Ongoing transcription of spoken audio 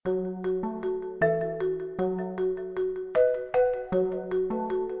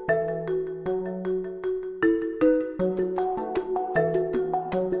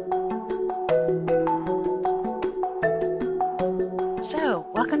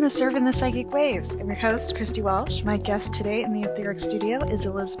welcome to Serving the Psychic Waves. I'm your host, Christy Walsh. My guest today in the Etheric Studio is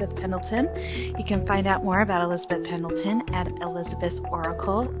Elizabeth Pendleton. You can find out more about Elizabeth Pendleton at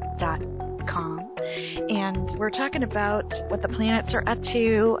elizabethoracle.com. And we're talking about what the planets are up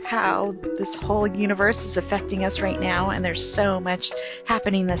to, how this whole universe is affecting us right now, and there's so much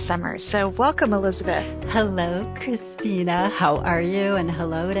happening this summer. So welcome, Elizabeth. Hello, Christina. How are you? And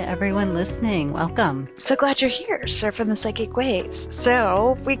hello to everyone listening. Welcome. So glad you're here, Surfing the Psychic Waves.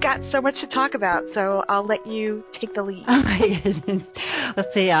 So we got so much to talk about, so I'll let you take the lead. Oh my goodness.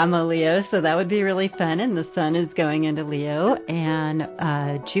 Let's see, I'm a Leo, so that would be really fun. And the sun is going into Leo, and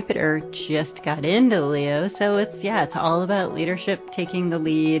Jupiter just got into Leo. So it's all about leadership, taking the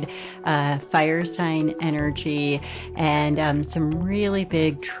lead, fire sign energy, and some really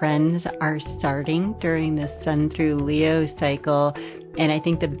big trends are starting during the sun through Leo cycle. And I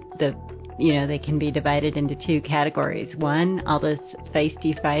think they can be divided into two categories. One, all this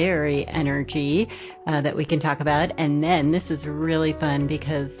feisty, fiery energy that we can talk about. And then this is really fun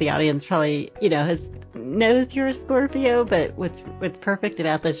because the audience probably, knows you're a Scorpio. But what's perfect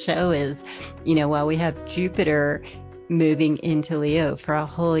about this show is, while we have Jupiter moving into Leo for a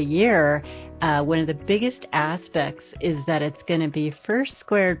whole year, one of the biggest aspects is that it's going to be first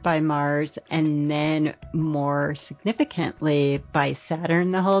squared by Mars and then more significantly by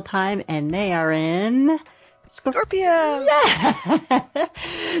Saturn the whole time, and they are in Scorpio. Yeah.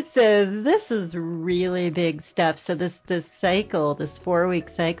 So this is really big stuff. So this cycle, this 4-week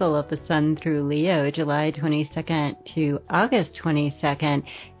cycle of the sun through Leo, July 22nd to August 22nd,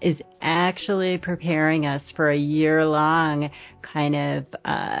 is actually preparing us for a year-long kind of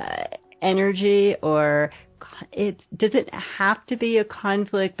energy, or it doesn't have to be a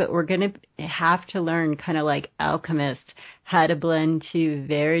conflict, but we're going to have to learn, kind of like alchemists, how to blend two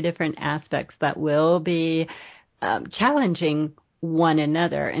very different aspects that will be challenging one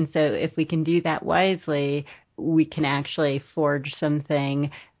another. And so if we can do that wisely, we can actually forge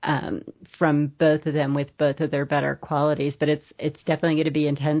something from both of them with both of their better qualities. But it's definitely going to be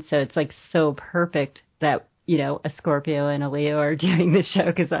intense. So it's like so perfect that a Scorpio and a Leo are doing the show,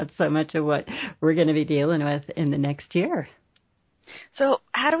 because that's so much of what we're going to be dealing with in the next year. So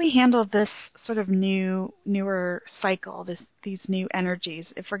how do we handle this sort of newer cycle, these new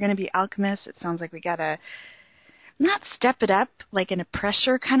energies? If we're going to be alchemists, it sounds like we got to not step it up like in a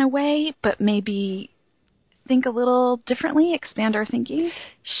pressure kind of way, but maybe think a little differently, expand our thinking?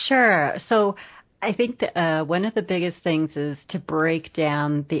 Sure. So I think that one of the biggest things is to break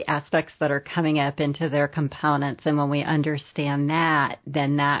down the aspects that are coming up into their components. And when we understand that,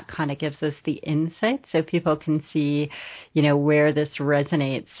 then that kind of gives us the insight so people can see, where this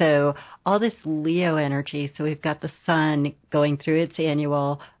resonates. So all this Leo energy, so we've got the sun going through its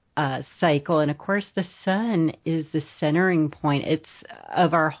annual cycle. And of course, the sun is the centering point. It's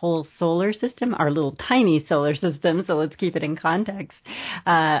of our whole solar system, our little tiny solar system. So let's keep it in context.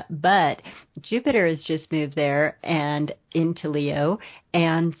 But Jupiter has just moved there and into Leo.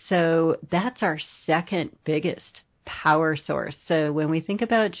 And so that's our second biggest power source. So when we think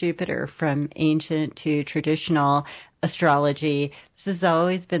about Jupiter from ancient to traditional astrology, this has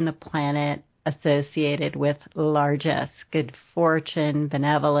always been the planet associated with largesse, good fortune,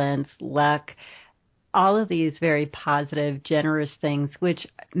 benevolence, luck, all of these very positive, generous things, which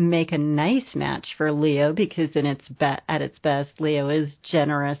make a nice match for Leo, because at its best, Leo is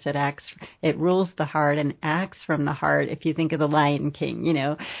generous. It rules the heart and acts from the heart. If you think of the Lion King,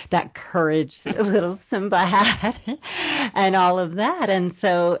 that courage little Simba had, and all of that. And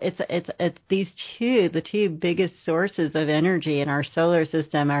so it's the two biggest sources of energy in our solar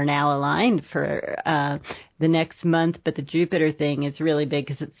system are now aligned for the next month, but the Jupiter thing is really big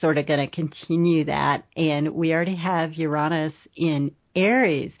because it's sort of going to continue that. And we already have Uranus in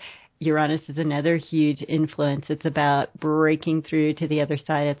Aries. Uranus is another huge influence. It's about breaking through to the other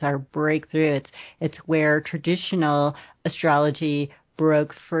side. It's our breakthrough. It's where traditional astrology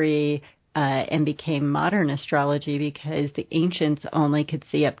broke free and became modern astrology, because the ancients only could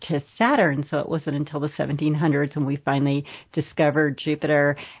see up to Saturn. So it wasn't until the 1700s when we finally discovered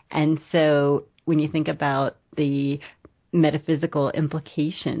Jupiter. And so when you think about the metaphysical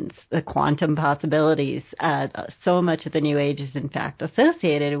implications, the quantum possibilities, so much of the New Age is in fact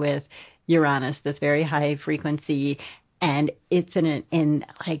associated with Uranus, this very high frequency, and it's in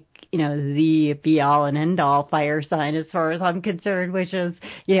the be all and end all fire sign as far as I'm concerned, which is,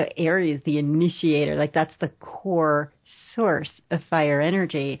 Aries, the initiator, like that's the core source of fire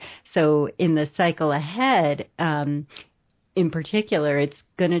energy. So in the cycle ahead, in particular, it's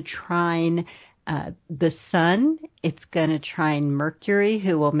going to trine the sun, it's going to trine Mercury,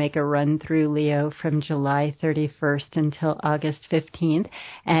 who will make a run through Leo from July 31st until August 15th.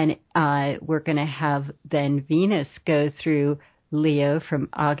 And we're going to have then Venus go through Leo from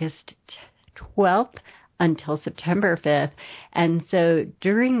August 12th until September 5th. And so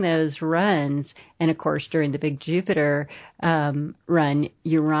during those runs, and of course during the big Jupiter run,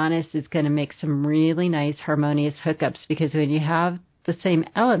 Uranus is going to make some really nice harmonious hookups, because when you have the same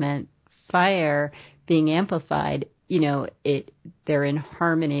element, fire, being amplified, they're in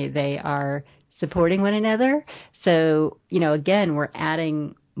harmony. They are supporting one another. So, again, we're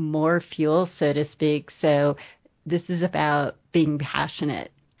adding more fuel, so to speak. So this is about being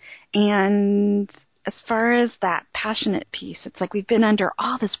passionate. And as far as that passionate piece, it's like we've been under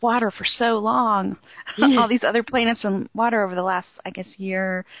all this water for so long, all these other planets and water over the last, I guess,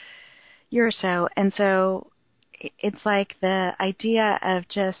 year or so. And so it's like the idea of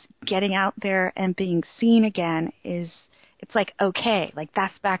just getting out there and being seen again it's like, okay, like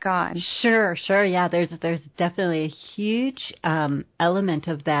that's back on. Sure. Yeah, there's definitely a huge element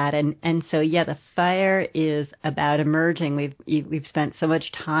of that. And so, yeah, the fire is about emerging. We've spent so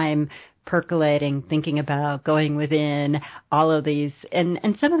much time percolating, thinking about going within all of these. And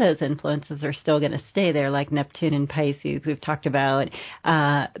some of those influences are still going to stay there, like Neptune and Pisces we've talked about.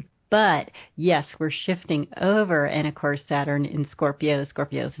 But yes, we're shifting over, and of course Saturn in Scorpio.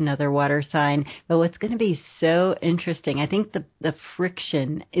 Scorpio is another water sign. But what's going to be so interesting, I think the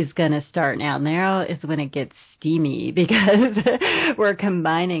friction is going to start now. Now is when it gets steamy, because we're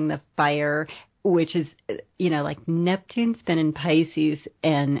combining the fire, which is, like Neptune's been in Pisces,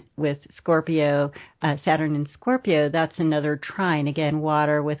 and with Scorpio, Saturn in Scorpio, that's another trine. Again,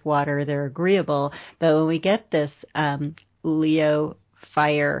 water with water, they're agreeable. But when we get this Leo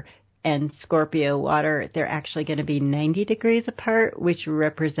fire and Scorpio water, they're actually going to be 90 degrees apart, which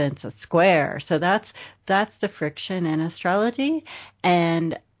represents a square. So that's the friction in astrology.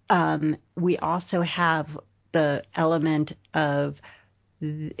 And we also have the element of,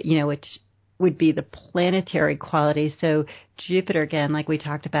 which would be the planetary quality. So Jupiter, again, like we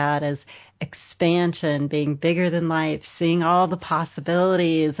talked about, as expansion, being bigger than life, seeing all the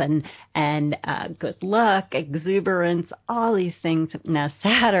possibilities, and good luck, exuberance, all these things. Now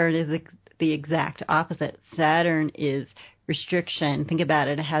Saturn is the exact opposite. Saturn is restriction. Think about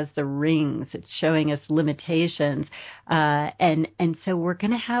it. It has the rings. It's showing us limitations. And so we're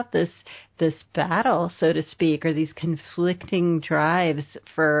going to have this battle, so to speak, or these conflicting drives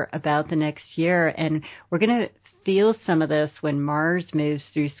for about the next year. And we're going to feel some of this when Mars moves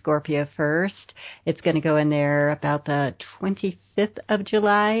through Scorpio first. It's going to go in there about the 25th of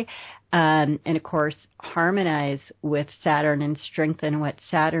July. And of course, harmonize with Saturn and strengthen what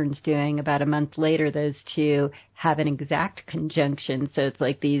Saturn's doing. About a month later, those two have an exact conjunction. So it's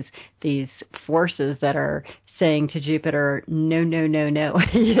like these forces that are saying to Jupiter, no, no, no, no.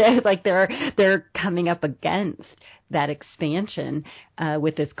 Like they're coming up against that expansion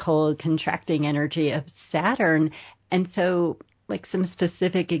with this cold, contracting energy of Saturn. And so, like, some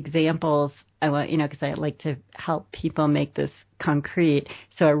specific examples, I want, because I like to help people make this concrete.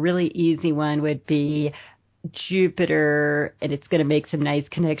 So a really easy one would be Jupiter, and it's going to make some nice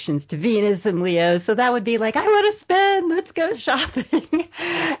connections to Venus and Leo. So that would be like, I want to spend, let's go shopping.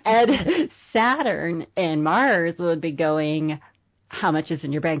 And Saturn and Mars would be going, how much is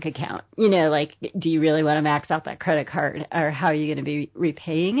in your bank account? Like, do you really want to max out that credit card, or how are you going to be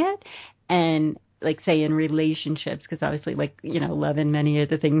repaying it? And like, say, in relationships, because obviously, like, love and many of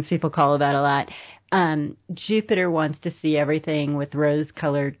the things people call about a lot. Jupiter wants to see everything with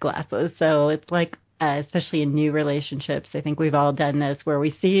rose-colored glasses. So it's like, especially in new relationships, I think we've all done this, where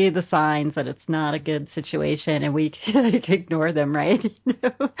we see the signs that it's not a good situation and we like ignore them, right?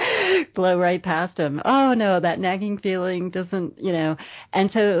 Blow right past them. Oh no, that nagging feeling doesn't,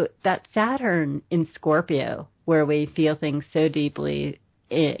 And so that Saturn in Scorpio, where we feel things so deeply,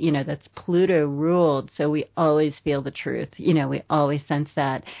 that's Pluto ruled, so we always feel the truth. We always sense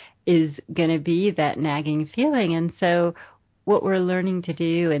that, is going to be that nagging feeling. And so what we're learning to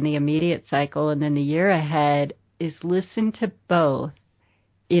do in the immediate cycle and then the year ahead is listen to both,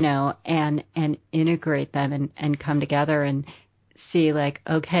 and integrate them and come together and see, like,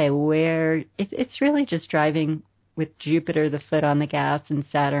 okay, where it's really just driving with Jupiter, the foot on the gas, and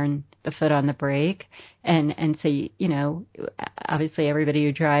Saturn, the foot on the brake. And so, obviously everybody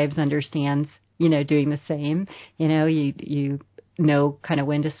who drives understands, doing the same. You know kind of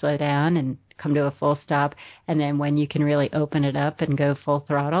when to slow down and come to a full stop, and then when you can really open it up and go full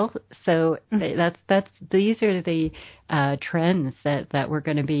throttle. So these are the trends that we're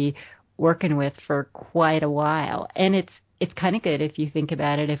going to be working with for quite a while. And it's kind of good if you think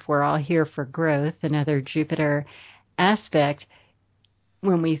about it. If we're all here for growth, another Jupiter aspect,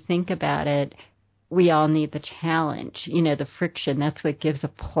 when we think about it, we all need the challenge, the friction. That's what gives a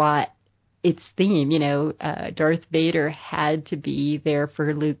plot its theme. Darth Vader had to be there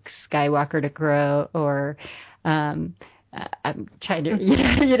for Luke Skywalker to grow, or I'm trying to,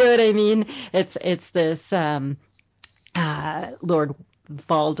 you know what I mean? It's this Lord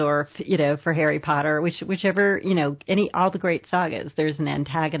Waldorf, for Harry Potter, whichever, all the great sagas, there's an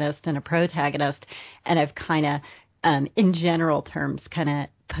antagonist and a protagonist, and I've kind of, in general terms, kind of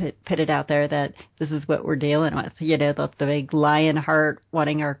put it out there that this is what we're dealing with, the big lion heart,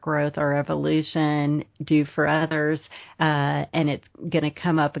 wanting our growth, our evolution, do for others, and it's going to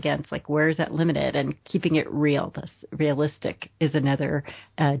come up against, like, where's that limited, and keeping it real. This realistic is another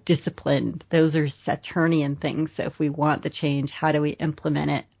discipline. Those are Saturnian things. So if we want the change, how do we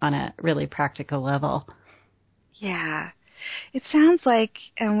implement it on a really practical level? Yeah. It sounds like,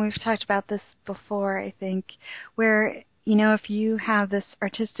 and we've talked about this before, I think, where, if you have this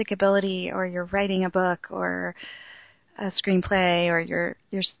artistic ability, or you're writing a book or a screenplay, or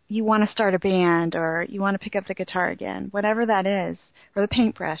you want to start a band, or you want to pick up the guitar again, whatever that is, or the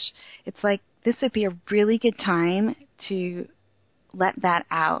paintbrush, it's like this would be a really good time to let that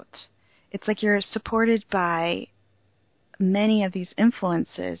out. It's like you're supported by many of these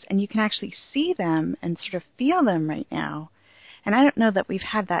influences, and you can actually see them and sort of feel them right now. And I don't know that we've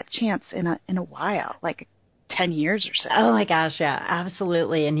had that chance in a while, like 10 years or so. Oh my gosh, yeah,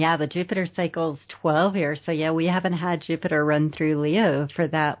 absolutely. And yeah, the Jupiter cycle's 12 years. So yeah, we haven't had Jupiter run through Leo for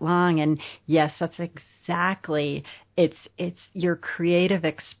that long. And yes, that's exactly, it's your creative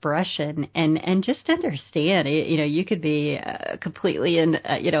expression, and just understand, you could be completely in,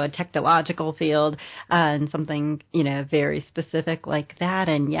 a technological field, and something, very specific like that.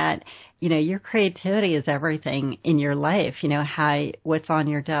 And yet, your creativity is everything in your life, what's on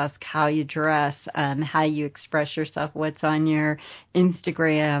your desk, how you dress, how you express yourself, what's on your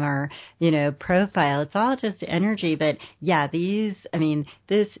Instagram or, profile. It's all just energy. But yeah,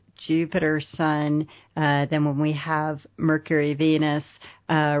 this Jupiter, Sun, then when we have Mercury, Venus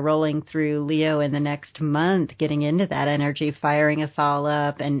rolling through Leo in the next month, getting into that energy, firing us all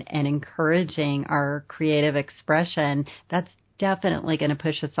up and encouraging our creative expression, that's definitely going to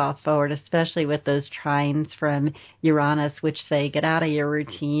push us all forward, especially with those trines from Uranus, which say get out of your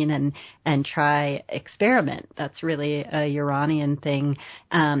routine and try experiment. That's really a Uranian thing.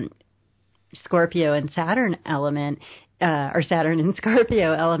 Scorpio and Saturn element, or Saturn and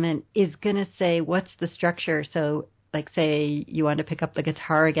Scorpio element, is going to say, what's the structure? So, like, say you want to pick up the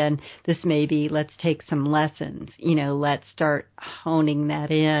guitar again, this may be, let's take some lessons, let's start honing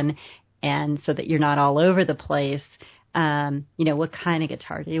that in, and so that you're not all over the place. What kind of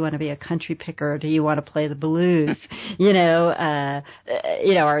guitar? Do you want to be a country picker, or do you want to play the blues? Are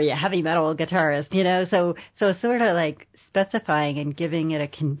you a heavy metal guitarist? So sort of like specifying and giving it a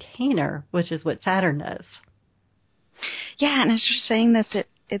container, which is what Saturn does. Yeah, and as you're saying this,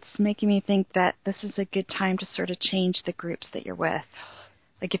 it's making me think that this is a good time to sort of change the groups that you're with.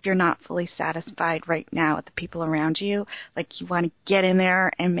 Like, if you're not fully satisfied right now with the people around you, like, you want to get in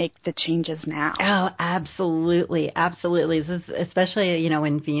there and make the changes now. Oh, absolutely. Absolutely. This is especially,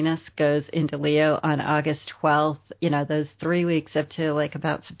 when Venus goes into Leo on August 12th, those 3 weeks up to like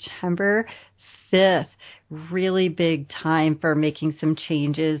about September 5th, really big time for making some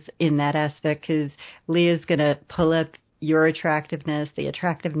changes in that aspect, because Leo's going to pull up your attractiveness, the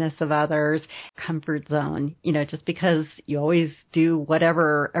attractiveness of others, comfort zone, just because you always do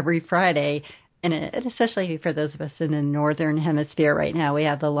whatever every Friday. And especially for those of us in the northern hemisphere right now, we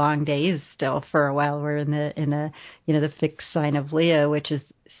have the long days still for a while. We're in the the fixed sign of Leo, which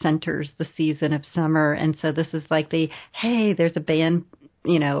centers the season of summer. And so this is like hey, there's a band,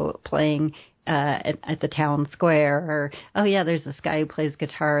 playing at the town square, or, oh yeah, there's this guy who plays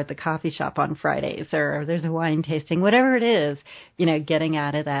guitar at the coffee shop on Fridays, or there's a wine tasting, whatever it is, getting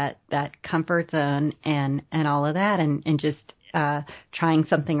out of that comfort zone and all of that, and just trying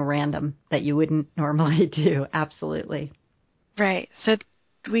something random that you wouldn't normally do. Absolutely. Right. So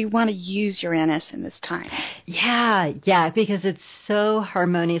we want to use Uranus in this time. Yeah, because it's so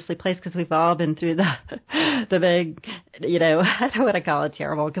harmoniously placed, because we've all been through the big, I don't want to call it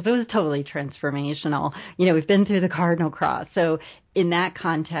terrible, because it was totally transformational. We've been through the cardinal cross. So in that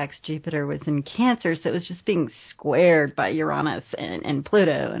context, Jupiter was in Cancer, so it was just being squared by Uranus and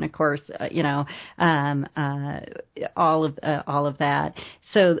Pluto, and of course, all of that.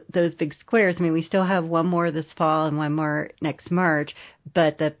 So those big squares. I mean, we still have one more this fall and one more next March,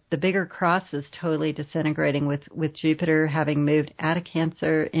 but the bigger cross is totally disintegrating with Jupiter having moved out of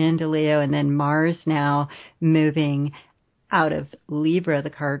Cancer into Leo, and then Mars now moving out of Libra, the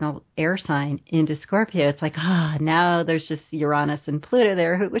cardinal air sign, into Scorpio. It's like, now there's just Uranus and Pluto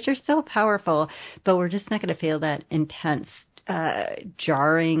there, which are still powerful, but we're just not going to feel that intense,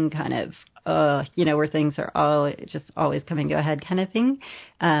 jarring kind of, where things are just always coming to a head kind of thing.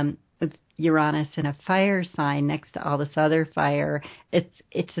 With Uranus in a fire sign next to all this other fire, it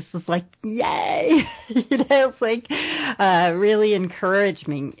just was like, yay! It's like really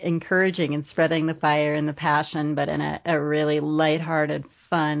encouraging and spreading the fire and the passion, but in a really lighthearted,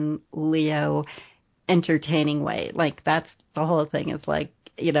 fun, Leo, entertaining way. Like that's the whole thing. Is like,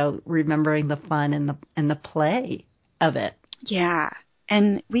 remembering the fun and the play of it. Yeah.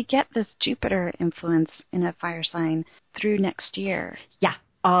 And we get this Jupiter influence in a fire sign through next year. Yeah.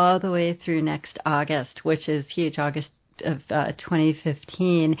 All the way through next August, which is huge, August of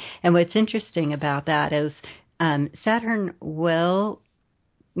 2015. And what's interesting about that is Saturn will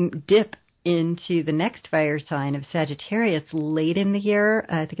dip into the next fire sign of Sagittarius late in the year.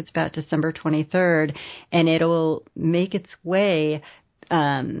 I think it's about December 23rd, and it'll make its way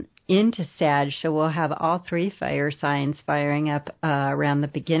into Sag, so we'll have all three fire signs firing up around the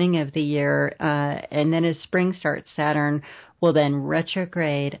beginning of the year, and then as spring starts, Saturn will then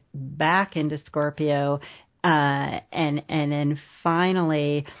retrograde back into Scorpio, and then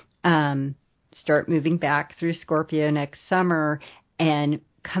finally start moving back through Scorpio next summer and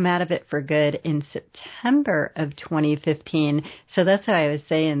come out of it for good in September of 2015. So that's why I was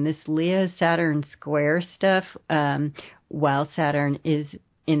saying this Leo-Saturn square stuff, while Saturn is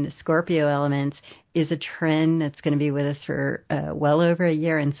in the Scorpio elements, is a trend that's going to be with us for well over a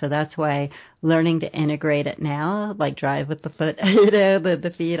year. And so that's why learning to integrate it now, like drive with the foot,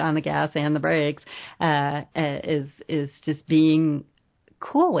 the feet on the gas and the brakes, is just being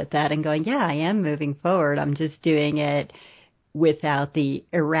cool with that and going, yeah, I am moving forward. I'm just doing it without the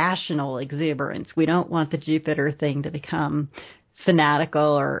irrational exuberance. We don't want the Jupiter thing to become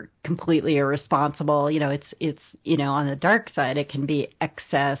fanatical or completely irresponsible. It's on the dark side, it can be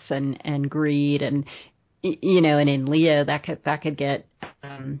excess and greed and in Leo that could get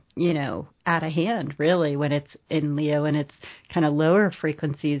out of hand really when it's in Leo, and its kind of lower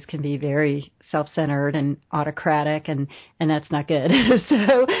frequencies can be very self-centered and autocratic, and that's not good.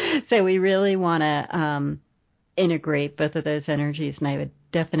 So we really want to integrate both of those energies, and I would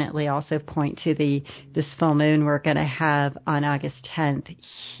definitely also point to this full moon we're going to have on August 10th.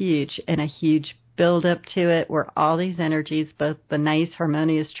 A huge build up to it, where all these energies, both the nice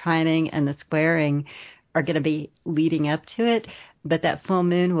harmonious trining and the squaring, are going to be leading up to it. But that full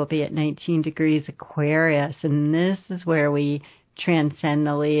moon will be at 19 degrees Aquarius, and this is where we transcend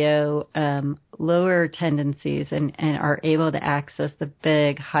the Leo lower tendencies and are able to access the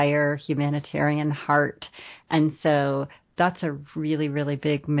big, higher humanitarian heart. And so that's a really, really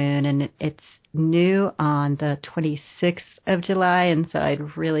big moon, and it's new on the 26th of July, and so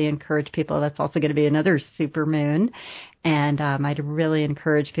I'd really encourage people, that's also going to be another super moon, and I'd really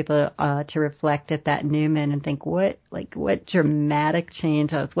encourage people to reflect at that new moon and think, what dramatic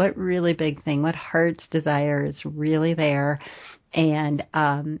change, what really big thing, what heart's desire is really there, and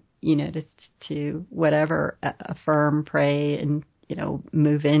to whatever, affirm, pray, and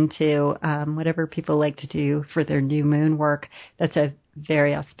move into whatever people like to do for their new moon work. That's a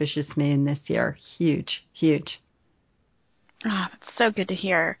very auspicious moon this year. Huge, huge. Oh, it's so good to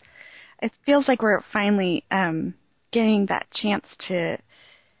hear. It feels like we're finally getting that chance to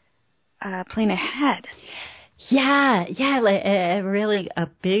plan ahead. Yeah, really a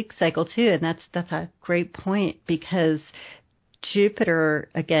big cycle too, and that's a great point, because Jupiter,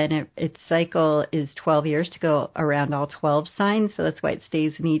 again, its cycle is 12 years to go around all 12 signs, so that's why it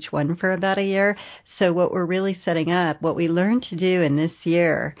stays in each one for about a year. So what we're really setting up, what we learn to do in this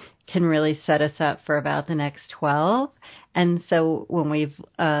year can really set us up for about the next 12. And so when we've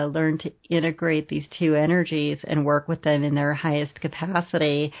learned to integrate these two energies and work with them in their highest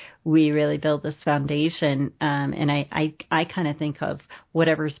capacity, we really build this foundation. And I kind of think of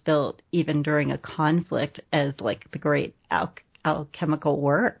whatever's built even during a conflict as like the great alchemical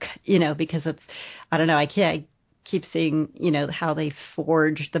work, because it's, I don't know, I keep seeing, how they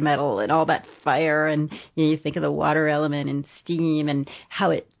forge the metal and all that fire, and you think of the water element and steam and how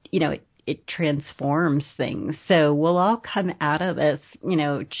it transforms things. So we'll all come out of this,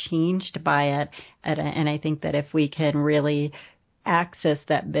 changed by it. And I think that if we can really access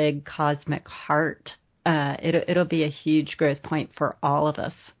that big cosmic heart, it'll be a huge growth point for all of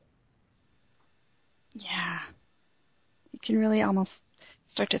us. Yeah. You can really almost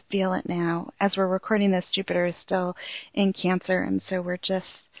start to feel it now. As we're recording this, Jupiter is still in Cancer, and so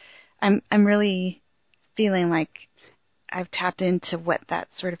I'm really feeling like I've tapped into what that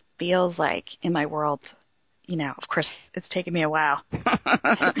sort of feels like in my world. Of course, it's taken me a while, but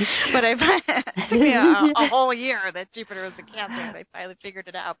it took me a whole year that Jupiter was in Cancer, and I finally figured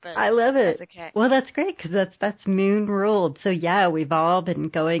it out. But I love it. That's okay. Well, that's great because that's moon ruled. So yeah, we've all been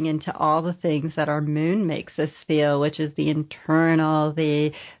going into all the things that our moon makes us feel, which is the internal,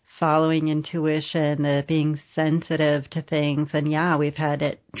 the following intuition, the being sensitive to things. And yeah, we've had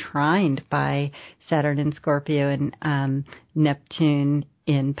it trined by Saturn in Scorpio and Neptune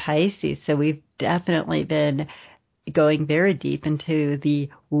in Pisces. So we've definitely been going very deep into the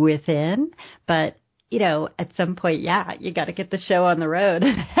within, but at some point, yeah, you got to get the show on the road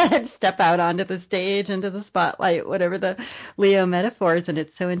and step out onto the stage, into the spotlight, whatever the Leo metaphors. And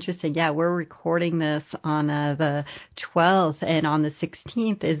it's so interesting. Yeah, we're recording this on the 12th, and on the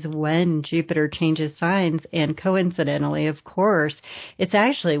 16th is when Jupiter changes signs. And coincidentally, of course, it's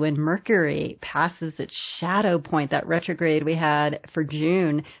actually when Mercury passes its shadow point, that retrograde we had for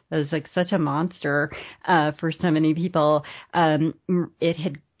June. That was like such a monster for so many people. It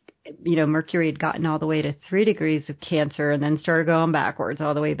had Mercury had gotten all the way to 3 degrees of Cancer and then started going backwards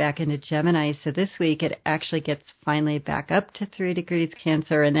all the way back into Gemini. So this week it actually gets finally back up to 3 degrees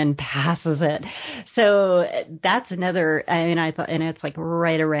Cancer and then passes it. So that's another, I thought, and it's like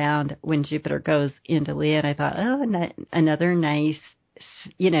right around when Jupiter goes into Leo, and I thought, another nice,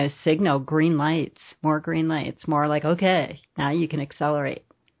 signal, green lights, more like, okay, now you can accelerate.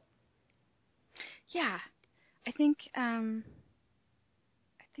 Yeah, I think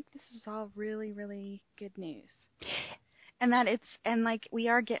this is all really, really good news. And that we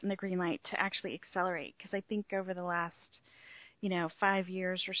are getting the green light to actually accelerate, because I think over the last, 5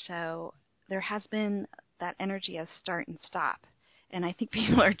 years or so, there has been that energy of start and stop. And I think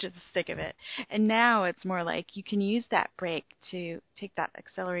people are just sick of it. And now it's more like you can use that brake to take that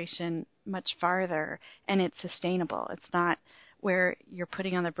acceleration much farther, and it's sustainable. It's not where you're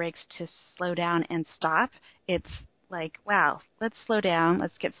putting on the brakes to slow down and stop. It's like, wow, let's slow down,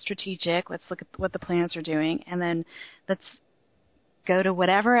 let's get strategic, let's look at what the planets are doing, and then let's go to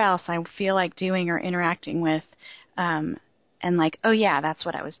whatever else I feel like doing or interacting with, and like, oh yeah, that's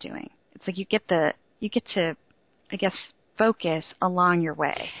what I was doing. It's like you get to, I guess, focus along your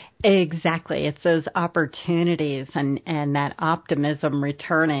way. Exactly. It's those opportunities and that optimism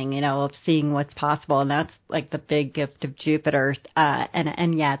returning, of seeing what's possible. And that's like the big gift of Jupiter.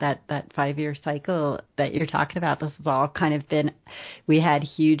 And yeah, that 5-year cycle that you're talking about, this has all kind of been, we had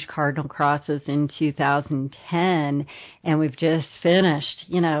huge cardinal crosses in 2010, and we've just finished,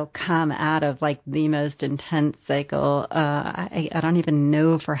 come out of like the most intense cycle. I don't even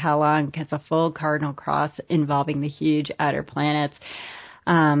know for how long, because a full cardinal cross involving the huge outer planets.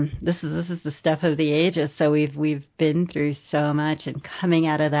 This is the stuff of the ages. So we've been through so much, and coming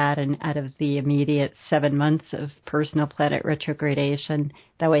out of that and out of the immediate 7 months of personal planet retrogradation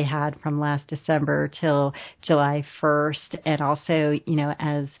that we had from last December till July 1st. And also,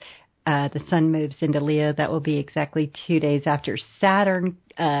 as the sun moves into Leo, that will be exactly 2 days after Saturn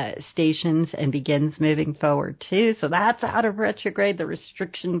stations and begins moving forward too. So that's out of retrograde, the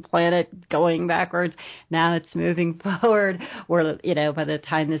restriction planet going backwards. Now it's moving forward. Or, by the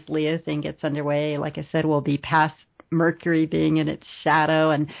time this Leo thing gets underway, like I said, we'll be past Mercury being in its shadow,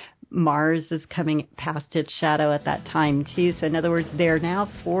 and Mars is coming past its shadow at that time too. So in other words, they're now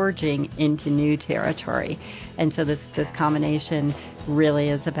forging into new territory. And so this combination really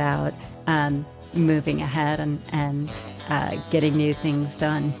is about moving ahead and getting new things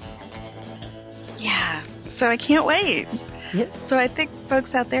done. Yeah. So I can't wait. Yep. So I think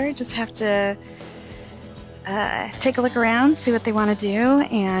folks out there just have to take a look around, see what they want to do,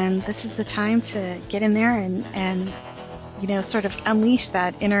 and this is the time to get in there and sort of unleash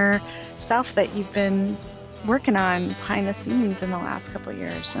that inner self that you've been working on behind the scenes in the last couple of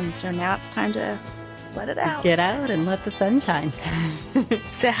years. And so now it's time to let it out. Get out and let the sun shine.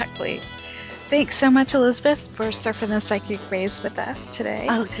 Exactly. Thanks so much, Elizabeth, for surfing the psychic waves with us today.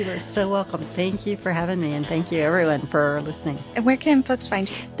 Oh, you are so welcome. Thank you for having me, and thank you, everyone, for listening. And where can folks find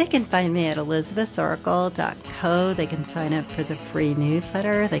you? They can find me at elizabethoracle.co. They can sign up for the free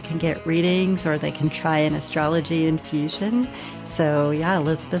newsletter. They can get readings, or they can try an astrology infusion. So, yeah,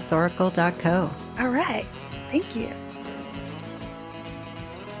 elizabethoracle.co. All right. Thank you.